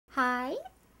Hi,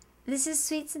 this is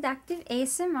Sweet Seductive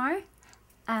ASMR,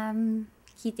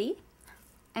 Kitty,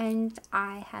 and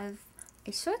I have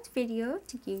a short video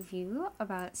to give you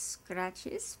about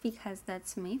scratches because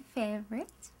that's my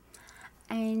favorite.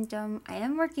 And I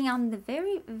am working on the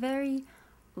very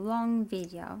long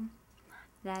video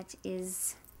that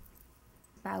is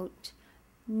about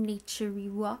naturey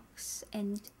walks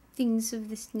and things of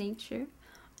this nature,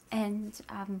 and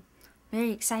I'm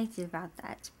very excited about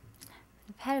that.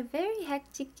 I've had a very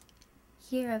hectic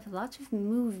year of a lot of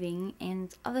moving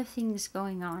and other things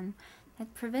going on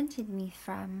that prevented me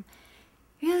from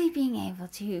really being able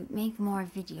to make more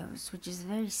videos, which is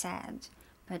very sad,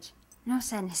 but no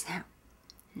sadness now.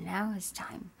 Now is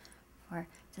time for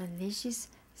delicious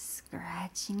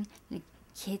scratching, the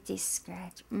kitty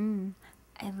scratch.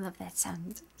 I love that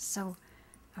sound, so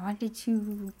I wanted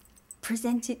to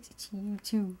present it to you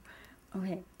too.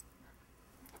 Okay.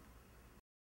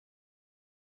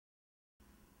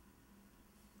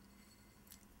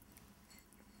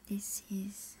 This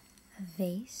is a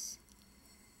vase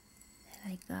that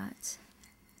I got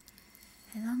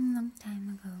a long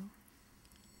time ago,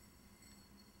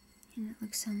 and it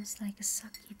looks almost like a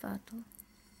sake bottle.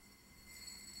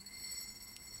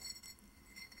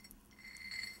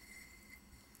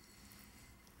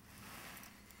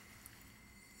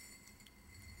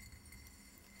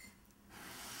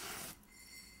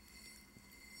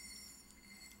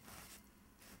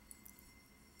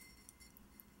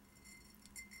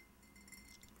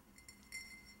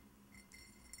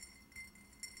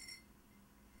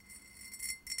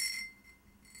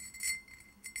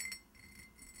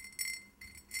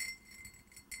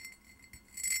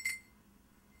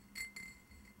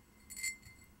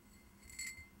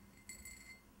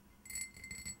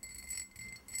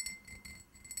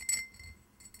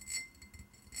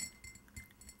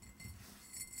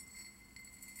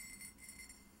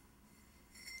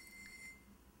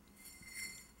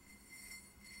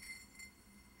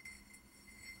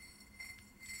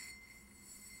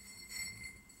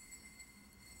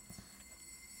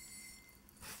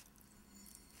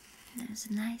 There's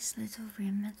a nice little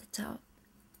rim at the top.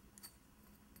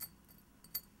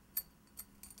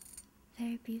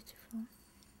 Very beautiful.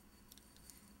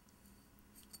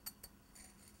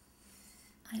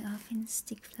 I often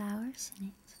stick flowers in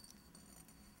it,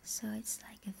 so it's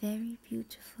like a very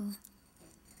beautiful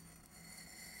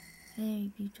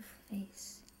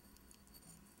vase.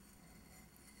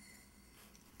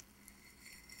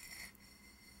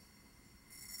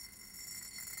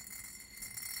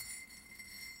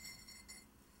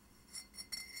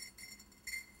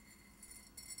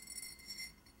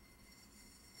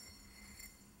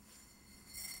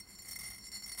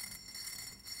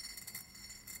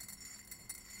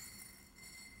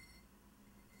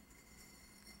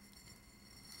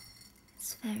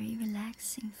 It's very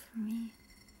relaxing for me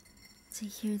to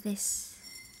hear this.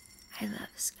 I love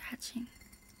scratching.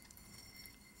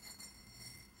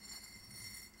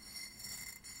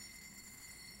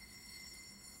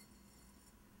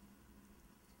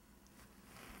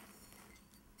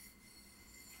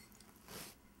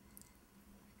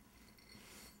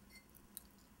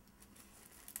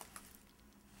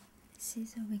 This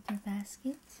is a wicker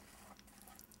basket.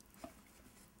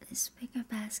 This wicker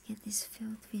basket is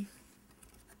filled with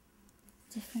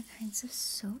different kinds of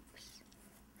soaps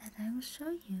that I will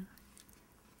show you.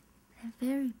 They're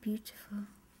very beautiful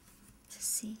to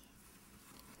see.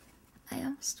 I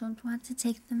almost don't want to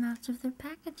take them out of their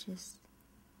packages.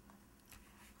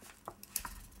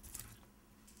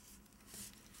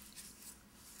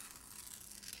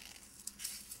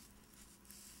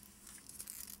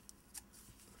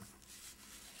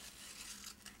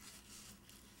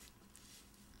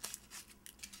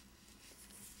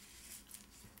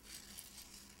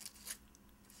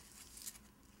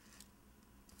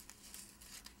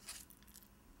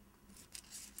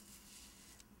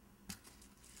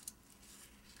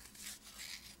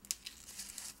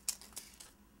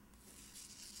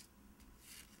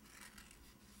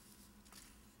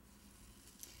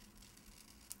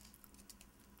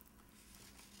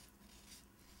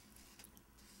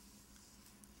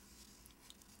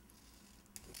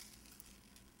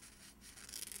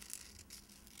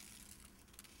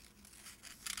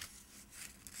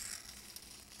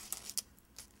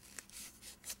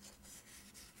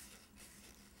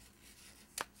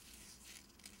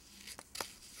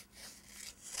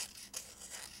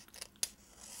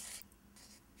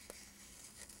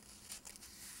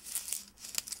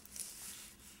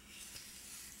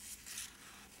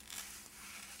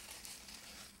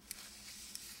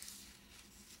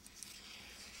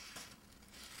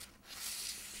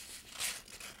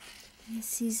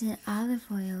 This is an olive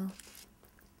oil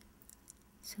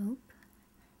soap,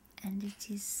 and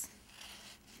it is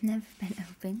never been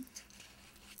opened.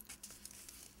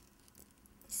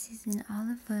 This is an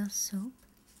olive oil soap,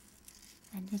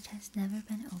 and it has never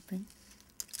been opened.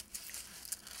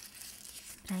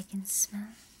 But I can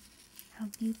smell how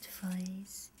beautiful it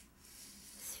is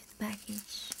through the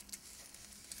package.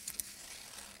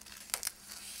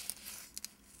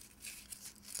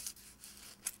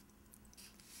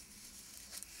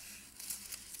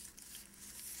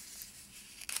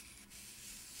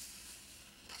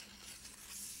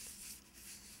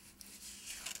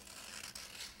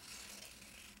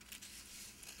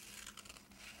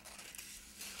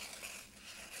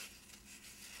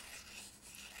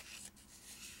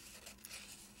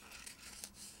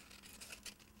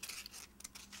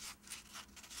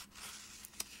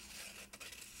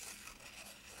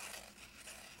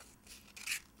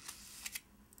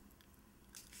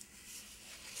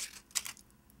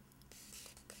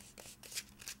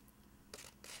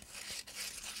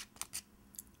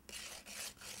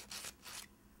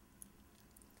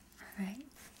 Alright,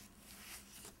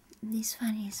 this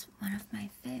one is one of my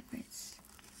favorites.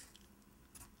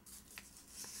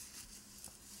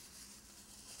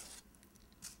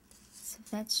 It's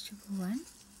a vegetable one.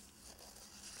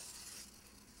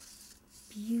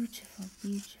 Beautiful,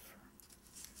 beautiful.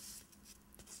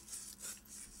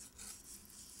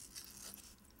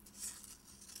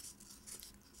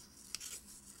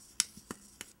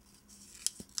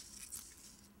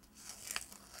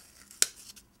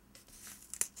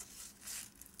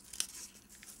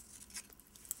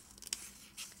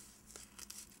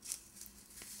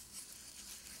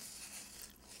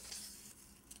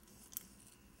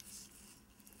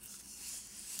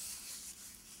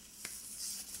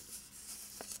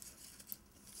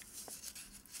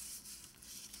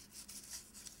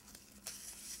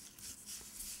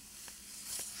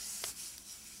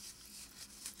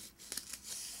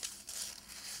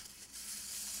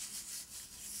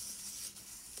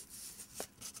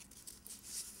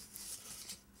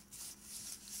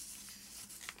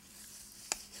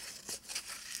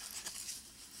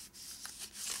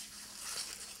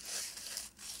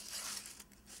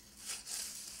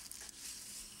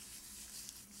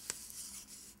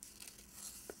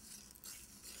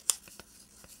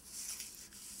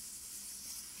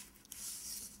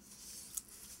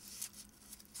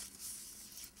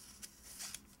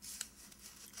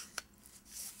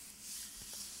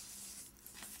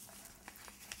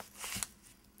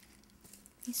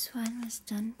 This one was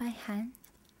done by hand.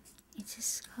 It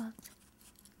is called.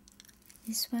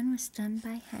 This one was done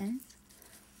by hand,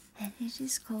 and it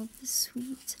is called the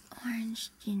Sweet Orange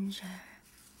Ginger.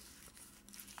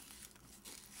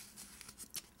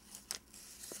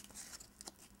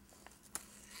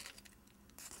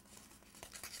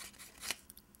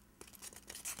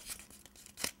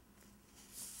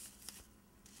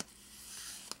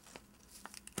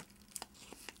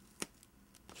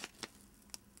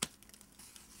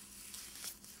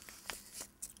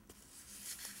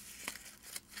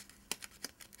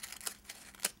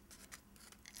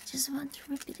 Just want to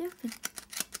rip it open.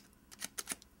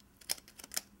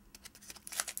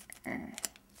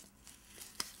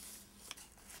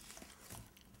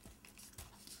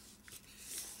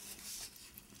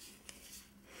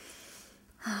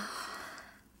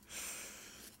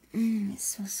 It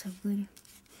smells so good.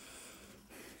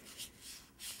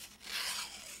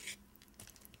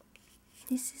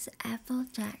 This is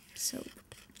Applejack soap,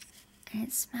 and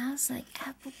it smells like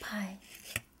apple pie.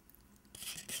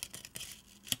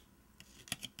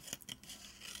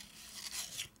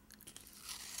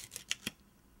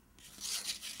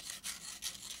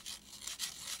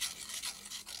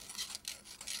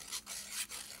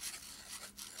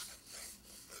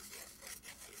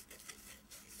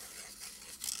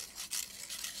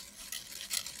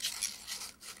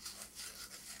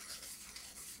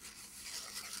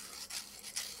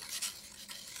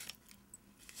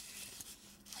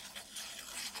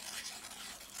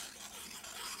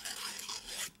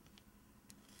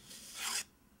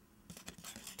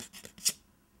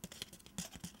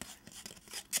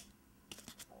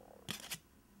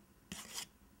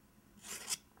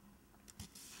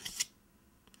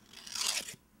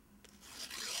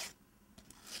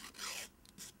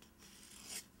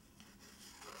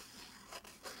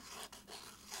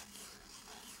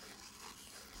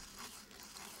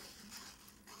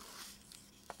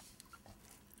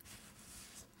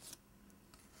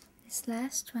 This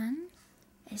last one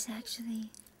is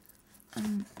actually a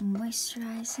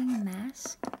moisturizing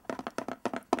mask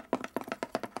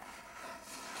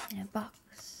in a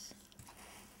box.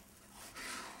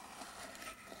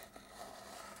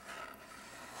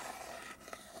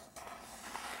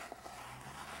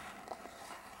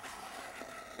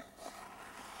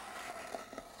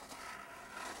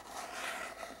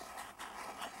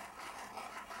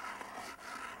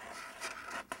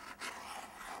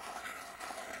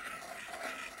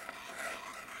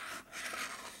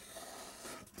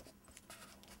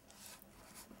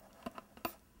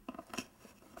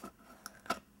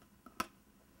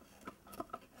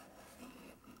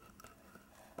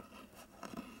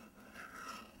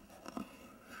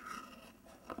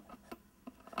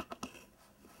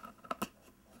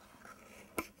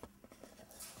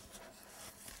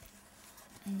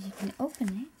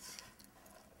 open it.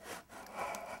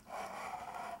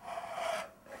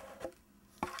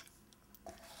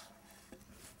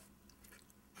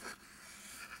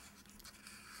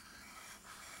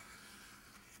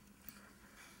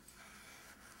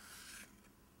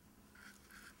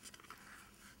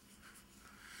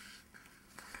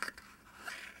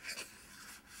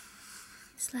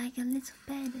 It's like a little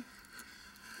bed.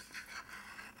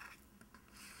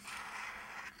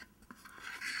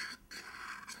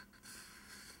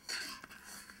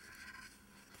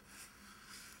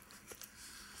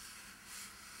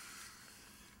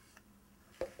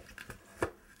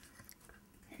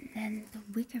 And then the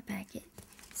wicker packet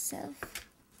itself.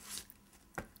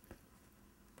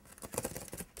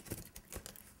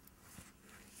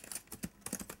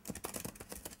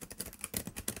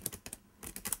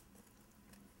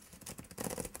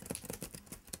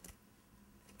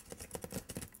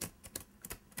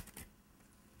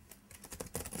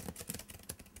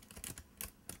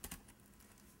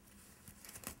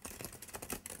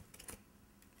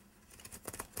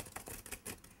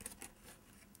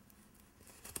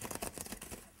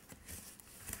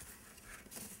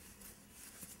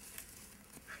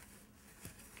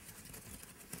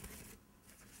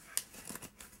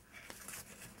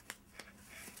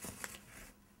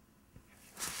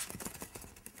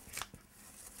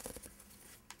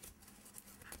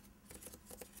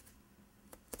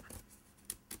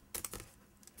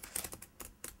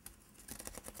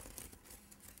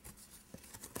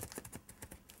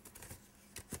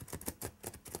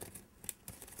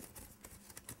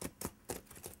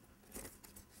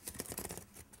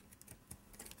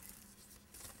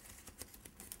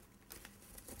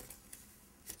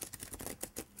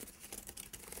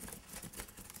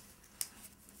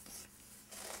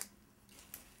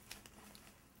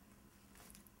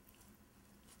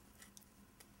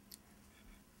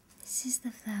 This is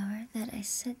the flower that I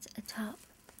set atop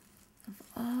of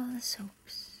all the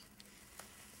soaps.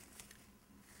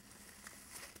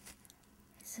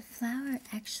 It's a flower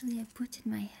actually I put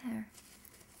in my hair.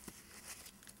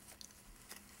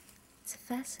 It's a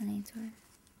fascinator.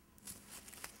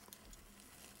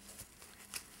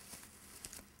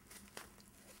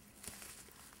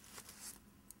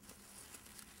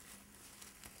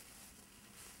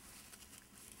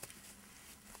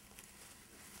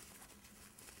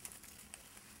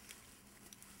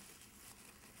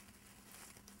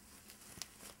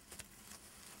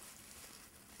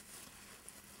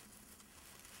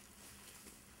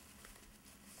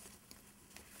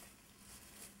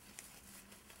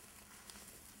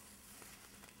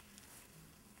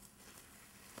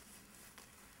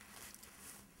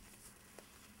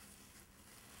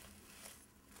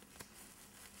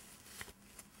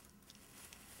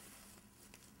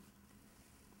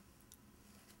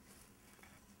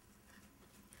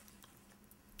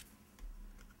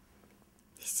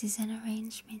 This is an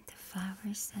arrangement of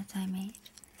flowers that I made.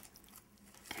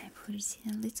 I put it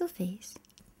in a little vase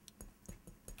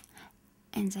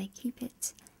and I keep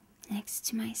it next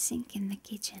to my sink in the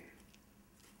kitchen.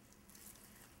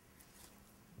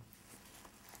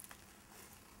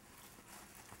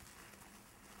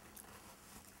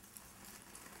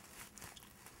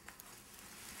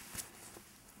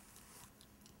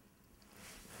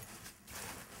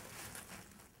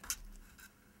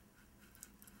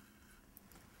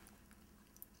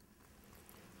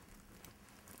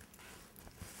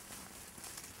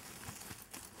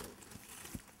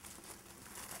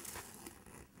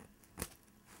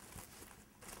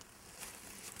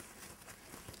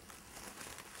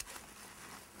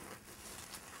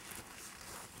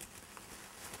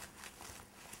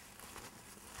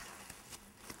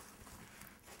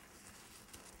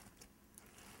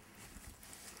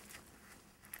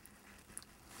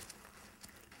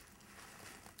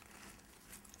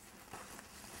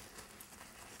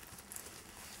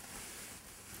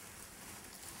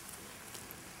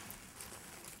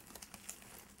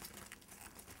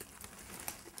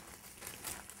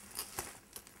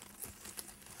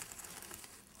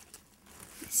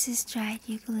 This is dried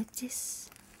eucalyptus.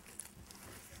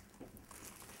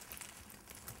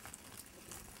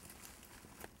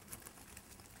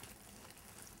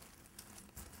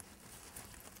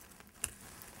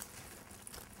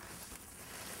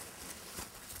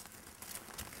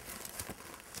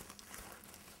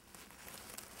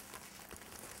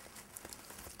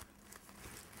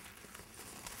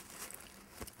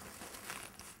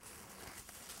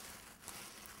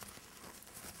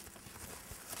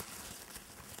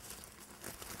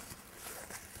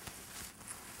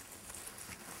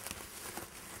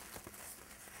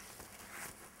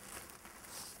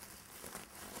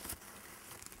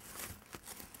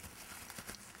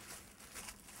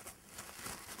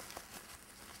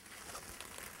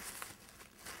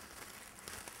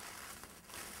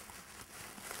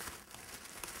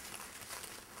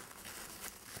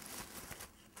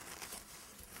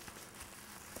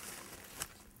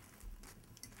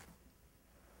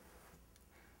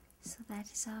 So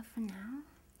that is all for now,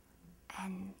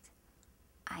 and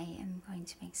I am going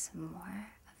to make some more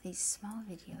of these small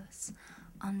videos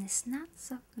on this not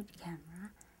so good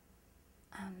camera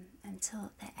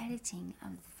until the editing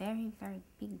of the very, very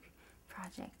big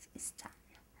project is done.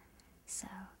 So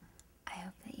I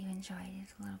hope that you enjoyed it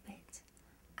a little bit,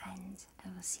 and I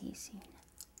will see you soon.